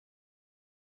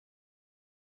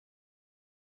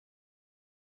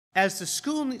As the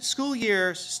school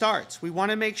year starts, we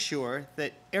want to make sure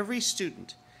that every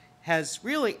student has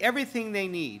really everything they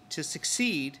need to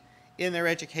succeed in their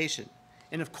education.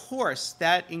 And of course,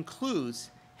 that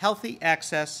includes healthy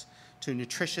access to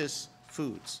nutritious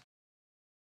foods.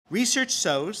 Research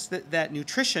shows that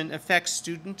nutrition affects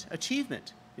student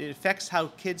achievement. It affects how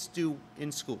kids do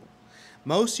in school.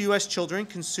 Most U.S. children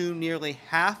consume nearly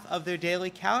half of their daily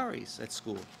calories at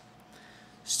school.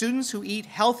 Students who eat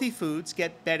healthy foods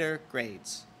get better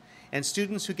grades. And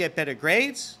students who get better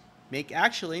grades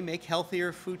actually make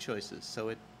healthier food choices, so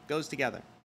it goes together.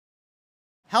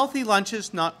 Healthy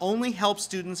lunches not only help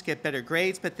students get better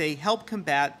grades, but they help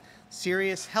combat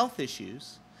serious health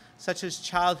issues, such as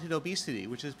childhood obesity,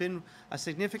 which has been a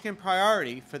significant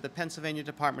priority for the Pennsylvania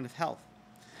Department of Health.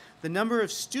 The number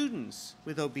of students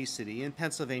with obesity in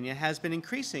Pennsylvania has been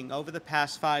increasing over the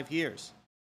past 5 years.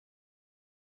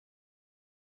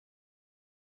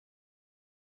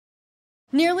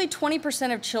 Nearly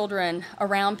 20% of children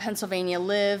around Pennsylvania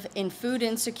live in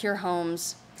food-insecure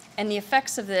homes, and the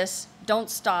effects of this don't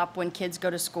stop when kids go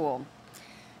to school.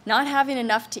 Not having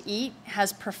enough to eat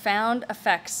has profound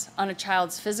effects on a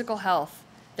child's physical health,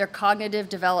 their cognitive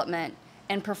development,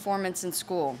 and performance in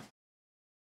school.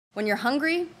 When you're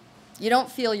hungry, you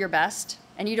don't feel your best,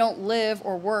 and you don't live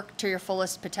or work to your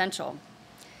fullest potential.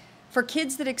 For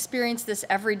kids that experience this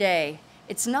every day,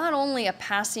 it's not only a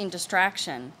passing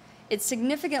distraction, it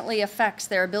significantly affects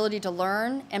their ability to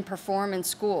learn and perform in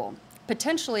school,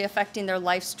 potentially affecting their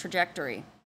life's trajectory.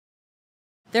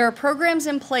 There are programs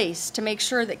in place to make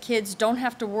sure that kids don't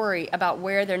have to worry about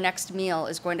where their next meal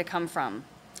is going to come from.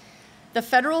 The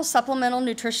Federal Supplemental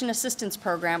Nutrition Assistance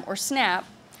Program, or SNAP,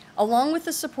 along with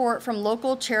the support from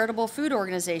local charitable food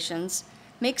organizations,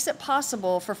 makes it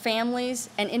possible for families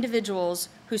and individuals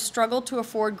who struggle to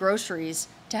afford groceries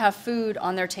to have food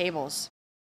on their tables.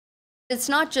 It's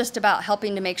not just about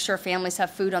helping to make sure families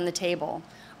have food on the table.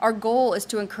 Our goal is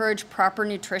to encourage proper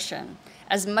nutrition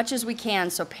as much as we can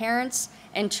so parents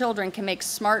and children can make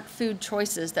smart food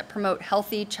choices that promote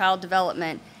healthy child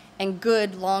development and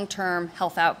good long-term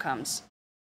health outcomes.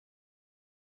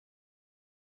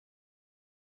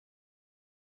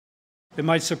 It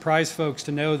might surprise folks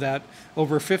to know that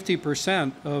over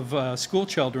 50% of school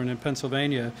children in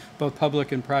Pennsylvania, both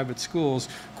public and private schools,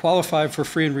 qualify for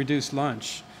free and reduced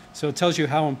lunch. So it tells you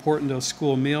how important those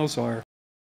school meals are.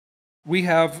 We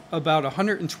have about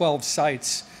 112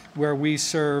 sites where we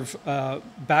serve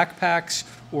backpacks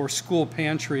or school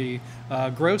pantry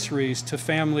groceries to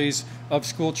families of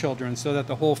school children so that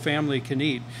the whole family can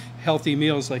eat healthy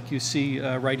meals like you see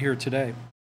right here today.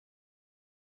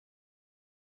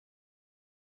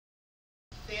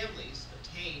 Families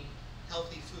obtain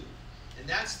healthy food, and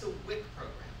that's the WIC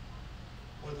program,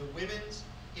 or the Women's,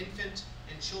 Infant,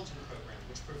 and Children program,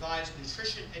 which provides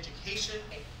nutrition education.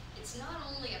 It's not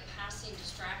only a passing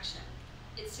distraction,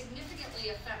 it significantly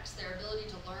affects their ability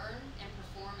to learn and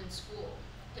perform in school,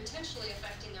 potentially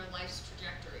affecting their life's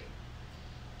trajectory.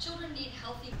 Children need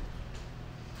healthy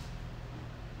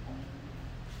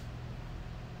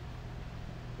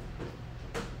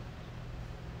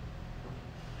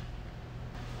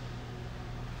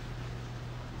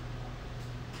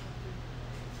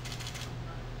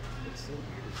What's so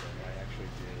weird is that I actually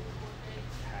did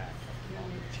a pack of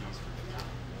almond cheese for the time.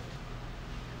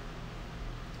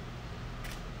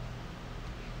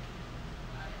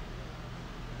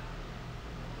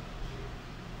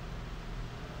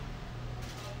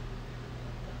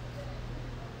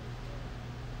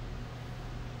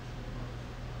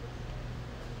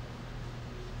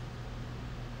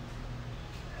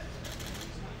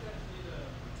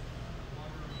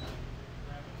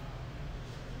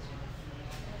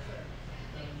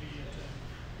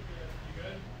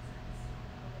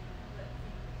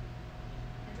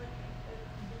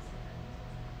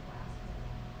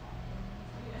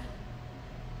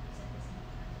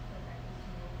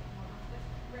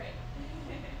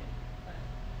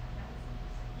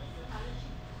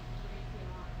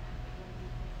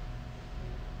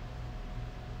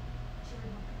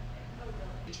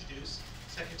 Introduce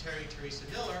Secretary Teresa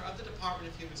Miller of the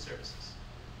Department of Human Services.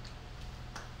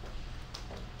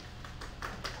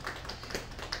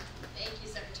 Thank you,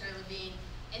 Secretary Levine,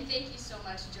 and thank you so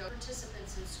much, Joe.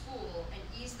 Participants in school and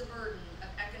ease the burden of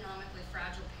economically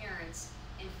fragile parents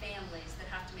and families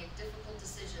that have to make difficult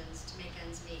decisions to make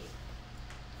ends meet.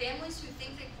 Families who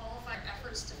think they qualify for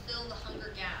efforts to fill the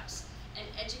hunger gaps and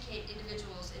educate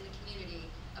individuals in the community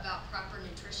about proper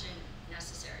nutrition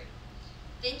necessary.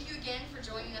 Thank you again for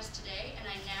joining us today, and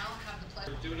I now have the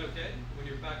pleasure. You're doing okay? When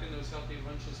you're packing those healthy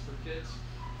lunches for kids,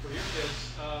 for your kids,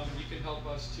 you can help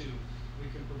us too. We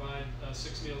can provide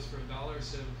 6 meals for $1,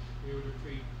 so we would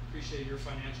appreciate your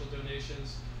financial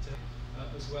donations,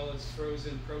 as well as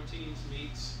frozen proteins,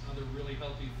 meats, other really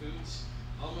healthy foods.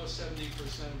 Almost 70%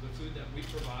 of the food that we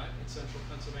provide at Central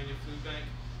Pennsylvania Food Bank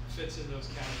fits in those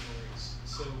categories.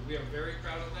 So we are very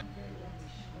proud of that.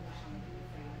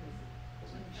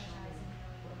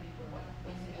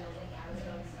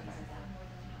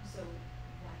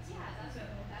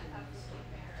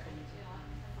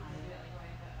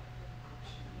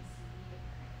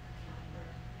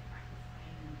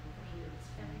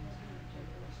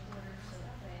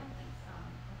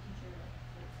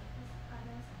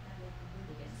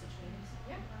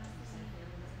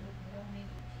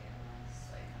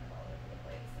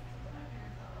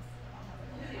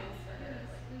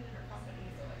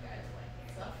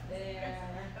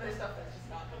 Other stuff that's just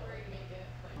not gonna like make it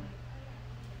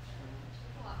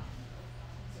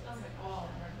like all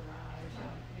in her garage,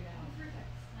 you know.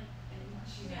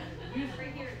 She's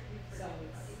right here. So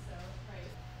it's right.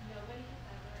 Nobody has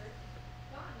ever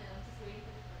gotten it. I'm just waiting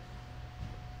for the first time.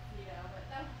 You know, but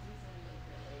that was just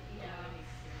really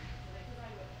experience. Because I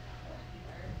wouldn't have done that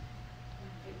either.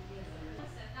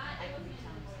 Listen, not it wasn't even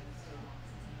the point of the story.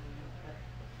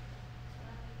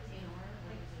 in our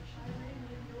organization. I ran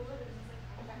into it and was like,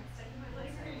 I'm not studying my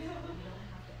legs right now. You don't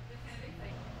have to. It's kind of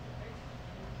exciting.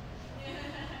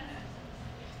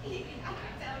 I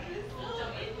can tell he was so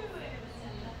into it.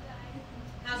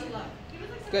 How's it look? He was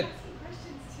like Good. asking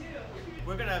questions too.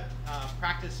 We're going to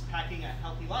practice packing a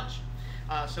healthy lunch.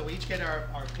 So we each get our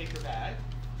paper bag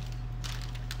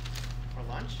for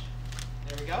lunch.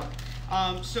 There we go.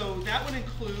 So that would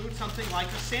include something like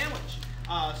a sandwich.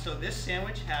 So this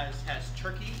sandwich has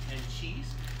turkey and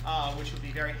cheese, which would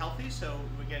be very healthy. So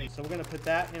we're going to put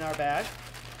that in our bag.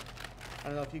 I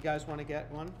don't know if you guys want to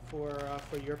get one for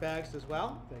your bags as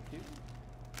well. Thank you.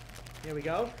 Here we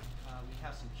go. We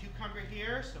have some cucumber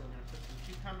here, so we're going to put some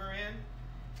cucumber in,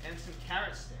 and some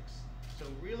carrot sticks. So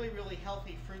really, really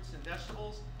healthy fruits and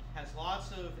vegetables. Has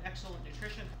lots of excellent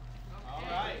nutrition. All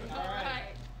right, all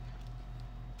right.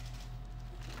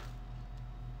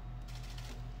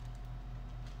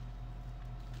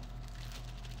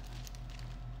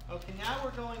 Okay, now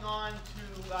we're going on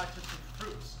to some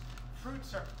fruits.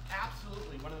 Fruits are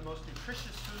absolutely one of the most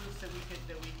nutritious foods that we could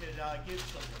give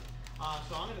children.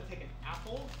 So I'm going to take an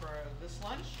apple for this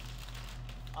lunch.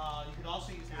 You could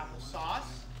also use applesauce,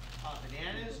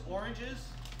 bananas, oranges,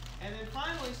 and then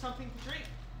finally something to drink.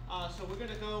 So we're going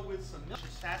to go with some milk.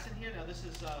 There's fats in here. Now this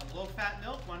is low-fat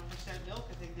milk, 1% milk.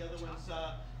 I think the other one's,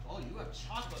 oh, you have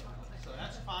chocolate milk, so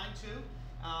that's fine too.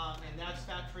 And that's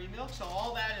fat-free milk. So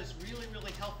all that is really,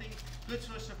 really healthy, good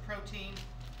source of protein,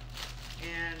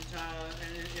 and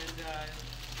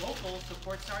local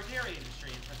supports our dairy industry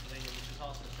in Pennsylvania, which is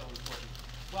also so important.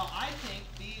 Well, I think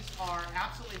these are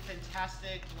absolutely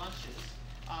fantastic lunches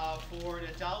for an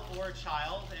adult or a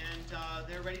child, and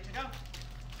they're ready to go.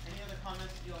 Any other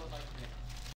comments you all would like to make?